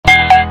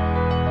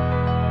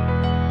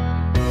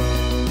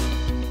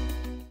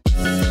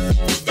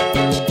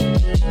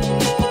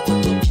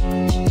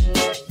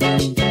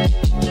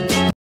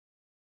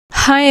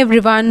Hi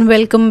everyone,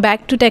 welcome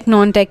back to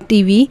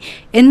TechnonTechTV.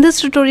 In this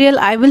tutorial,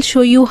 I will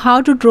show you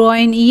how to draw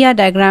an ER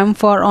diagram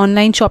for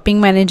online shopping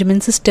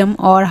management system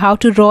or how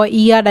to draw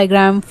ER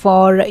diagram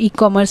for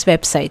e-commerce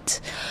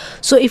websites.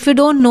 So if you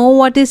don't know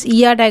what is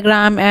ER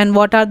diagram and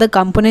what are the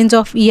components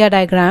of ER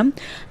diagram,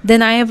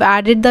 then I have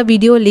added the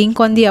video link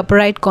on the upper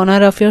right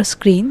corner of your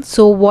screen.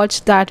 So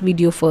watch that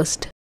video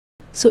first.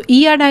 So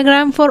ER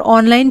diagram for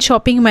online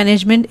shopping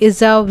management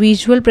is a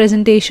visual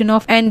presentation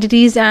of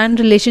entities and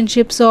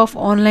relationships of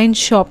online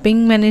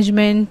shopping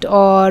management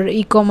or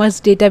e-commerce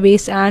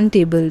database and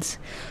tables.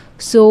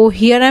 So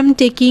here I'm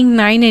taking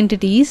 9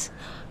 entities: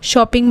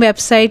 shopping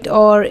website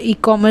or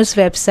e-commerce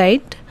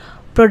website,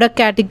 product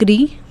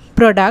category,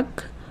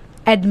 product,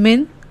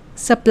 admin,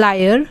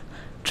 supplier,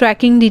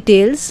 tracking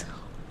details,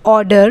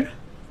 order,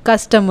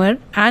 customer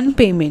and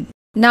payment.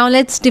 Now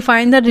let's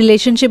define the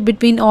relationship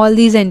between all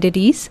these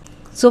entities.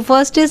 So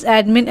first is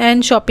admin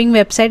and shopping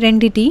website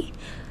entity.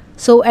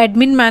 So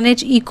admin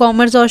manage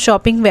e-commerce or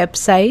shopping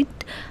website.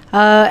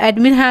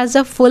 Admin has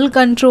a full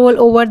control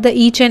over the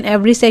each and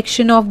every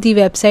section of the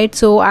website.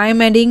 So I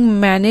am adding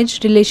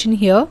managed relation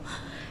here.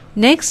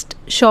 Next,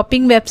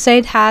 shopping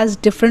website has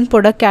different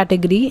product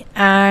category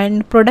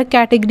and product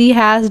category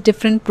has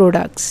different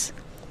products.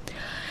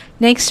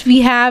 Next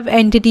we have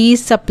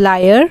entities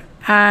supplier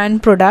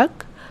and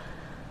product.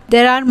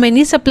 There are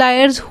many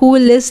suppliers who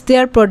list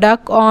their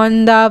product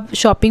on the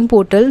shopping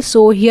portal.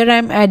 So here I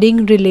am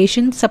adding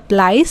relation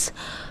supplies.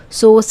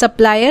 So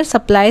supplier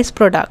supplies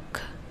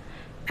product.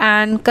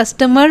 And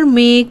customer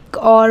make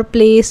or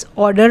place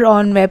order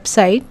on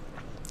website.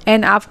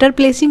 And after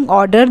placing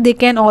order, they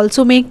can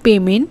also make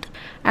payment.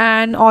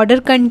 And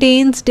order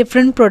contains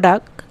different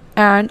product.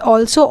 And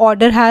also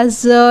order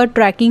has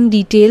tracking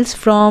details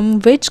from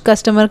which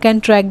customer can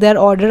track their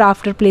order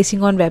after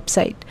placing on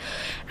website.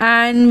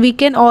 And we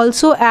can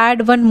also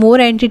add one more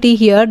entity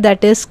here,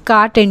 that is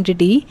cart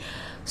entity.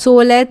 So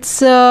let's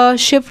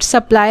shift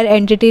supplier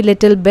entity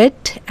little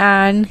bit,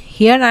 and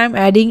here I am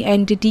adding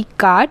entity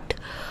cart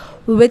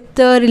with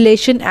the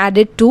relation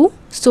added to.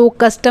 So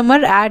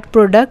customer add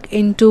product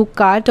into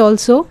cart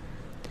also.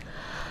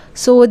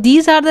 So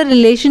these are the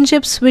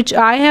relationships which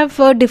I have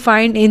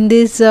defined in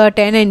these 10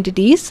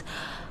 entities.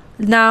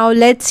 Now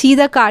let's see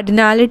the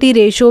cardinality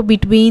ratio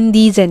between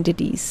these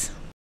entities.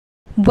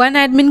 One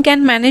admin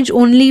can manage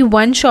only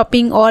one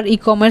shopping or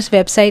e-commerce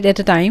website at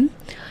a time,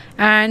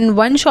 and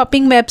one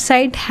shopping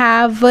website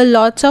have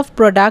lots of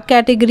product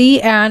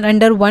category, and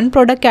under one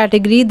product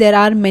category there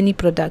are many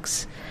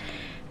products,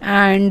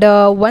 and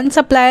one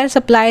supplier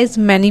supplies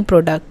many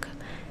products.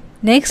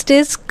 Next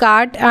is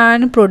cart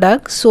and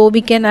product. So we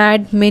can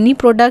add many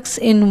products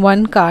in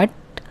one cart,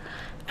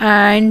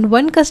 and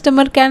one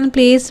customer can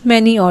place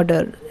many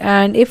orders.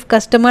 And if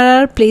customer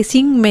are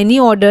placing many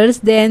orders,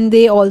 then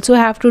they also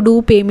have to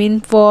do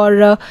payment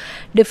for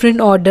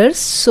different orders.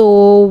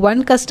 So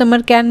one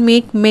customer can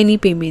make many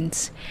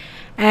payments,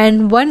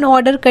 and one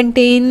order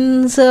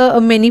contains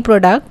many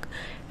products.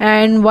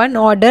 And one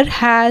order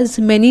has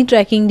many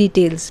tracking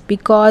details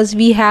because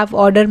we have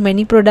ordered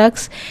many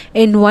products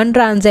in one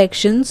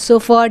transaction. So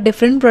for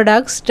different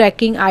products,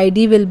 tracking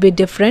ID will be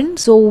different.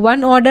 So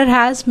one order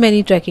has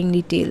many tracking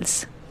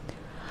details.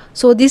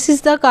 So this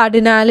is the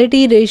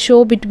cardinality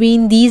ratio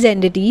between these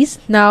entities.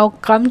 Now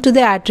come to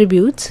the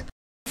attributes.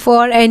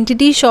 For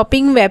entity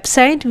shopping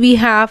website, we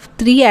have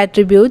 3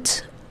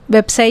 attributes: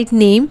 website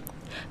name,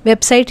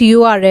 website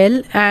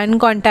URL and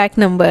contact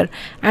number.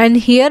 And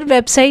here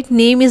website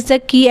name is the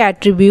key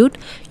attribute.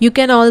 You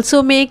can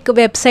also make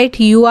website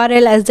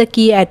URL as the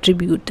key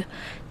attribute.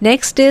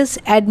 Next is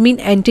admin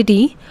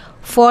entity.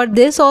 For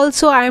this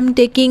also I am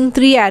taking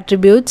 3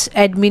 attributes: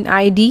 admin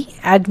ID,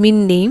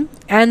 admin name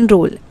and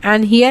role.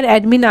 And here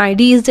admin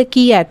ID is the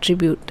key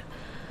attribute.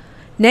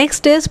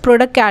 Next is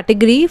product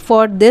category.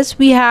 For this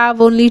we have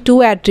only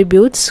 2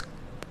 attributes: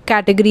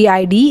 category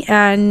ID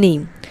and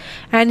name.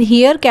 And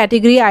here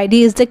category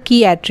ID is the key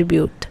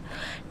attribute.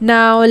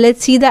 Now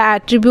let's see the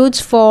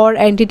attributes for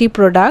entity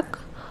product.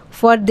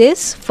 For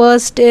this,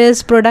 first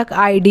is product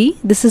ID.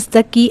 This is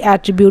the key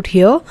attribute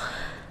here.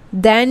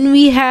 Then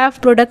we have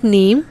product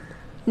name.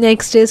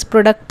 Next is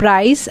product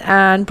price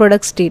and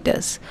product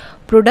status.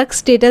 Product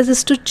status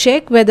is to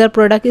check whether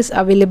product is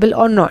available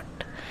or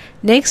not.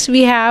 Next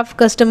we have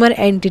customer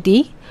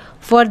entity.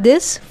 For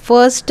this,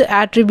 first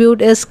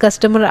attribute is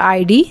customer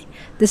ID.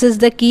 This is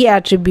the key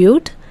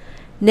attribute.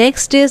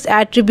 Next is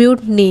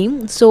attribute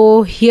name. So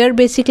here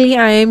basically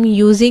I am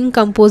using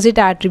composite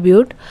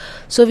attribute.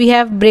 So we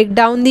have break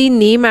down the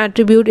name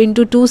attribute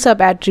into 2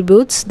 sub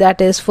attributes, that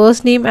is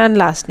first name and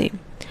last name.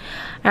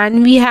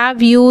 And we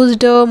have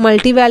used a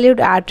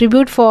multi-valued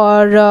attribute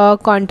for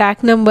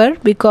contact number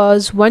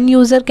because one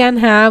user can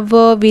have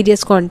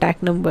various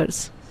contact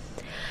numbers.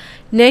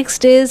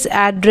 Next is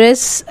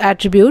address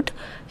attribute.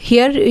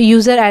 Here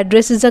user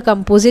address is a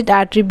composite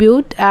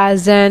attribute,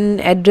 as an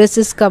address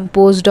is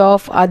composed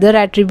of other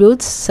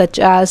attributes such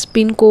as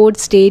pin code,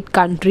 state,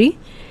 country.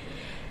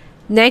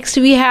 Next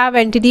we have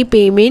entity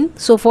payment.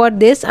 So for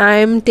this I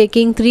am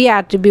taking 3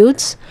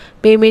 attributes: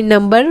 payment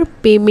number,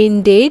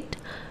 payment date,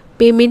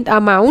 payment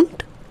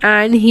amount,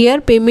 and here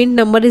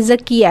payment number is a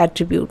key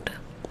attribute.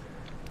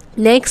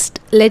 Next,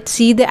 let's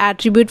see the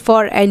attribute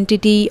for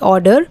entity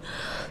order.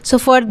 So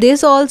for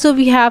this also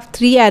we have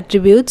 3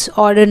 attributes: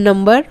 order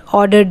number,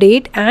 order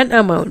date, and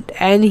amount,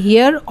 and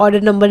here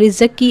order number is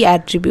the key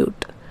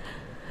attribute.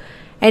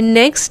 And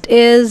next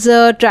is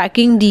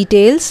tracking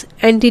details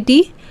entity.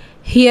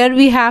 Here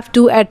we have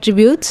 2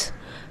 attributes,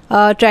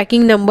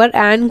 tracking number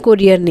and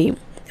courier name,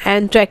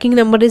 and tracking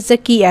number is the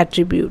key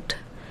attribute.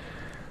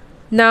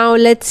 Now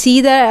let's see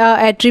the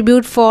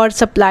attribute for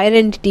supplier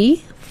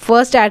entity.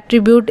 First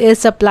attribute is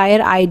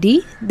supplier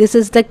ID. This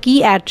is the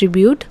key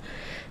attribute.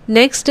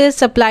 Next is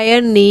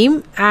supplier name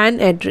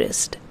and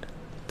address.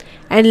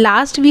 And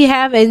last we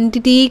have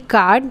entity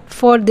card.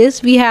 For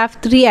this we have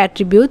 3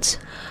 attributes: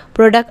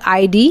 product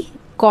ID,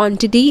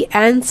 quantity,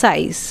 and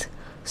size.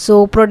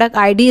 So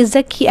product ID is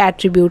the key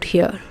attribute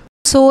here.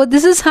 So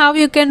this is how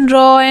you can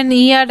draw an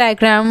ER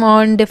diagram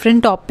on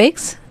different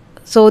topics.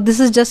 So this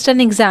is just an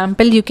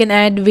example. You can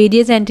add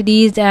various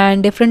entities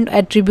and different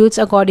attributes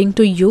according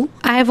to you.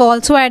 I have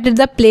also added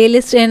the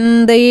playlist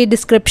in the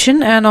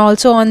description and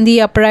also on the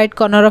upper right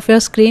corner of your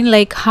screen,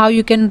 like how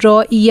you can draw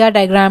ER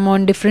diagram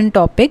on different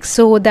topics.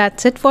 So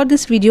that's it for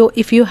this video.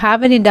 If you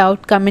have any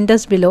doubt, comment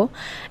us below.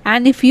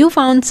 And if you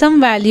found some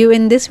value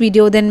in this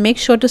video, then make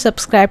sure to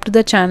subscribe to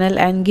the channel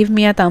and give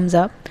me a thumbs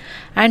up.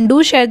 And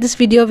do share this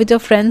video with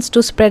your friends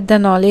to spread the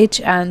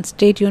knowledge, and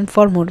stay tuned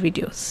for more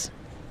videos.